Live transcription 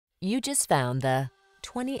You just found the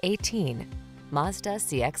 2018 Mazda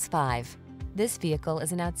CX-5. This vehicle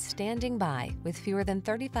is an outstanding buy with fewer than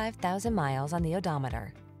 35,000 miles on the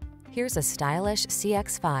odometer. Here's a stylish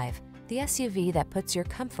CX-5, the SUV that puts your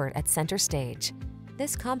comfort at center stage.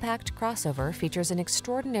 This compact crossover features an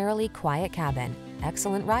extraordinarily quiet cabin,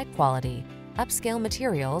 excellent ride quality, upscale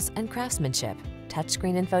materials and craftsmanship,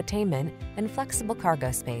 touchscreen infotainment, and flexible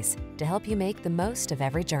cargo space to help you make the most of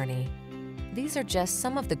every journey. These are just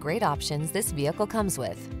some of the great options this vehicle comes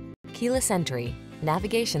with: keyless entry,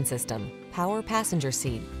 navigation system, power passenger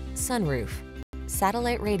seat, sunroof,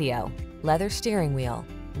 satellite radio, leather steering wheel,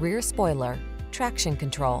 rear spoiler, traction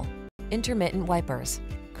control, intermittent wipers,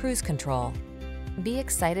 cruise control. Be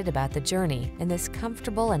excited about the journey in this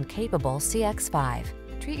comfortable and capable CX-5.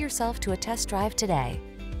 Treat yourself to a test drive today.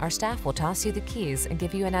 Our staff will toss you the keys and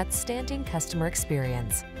give you an outstanding customer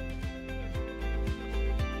experience.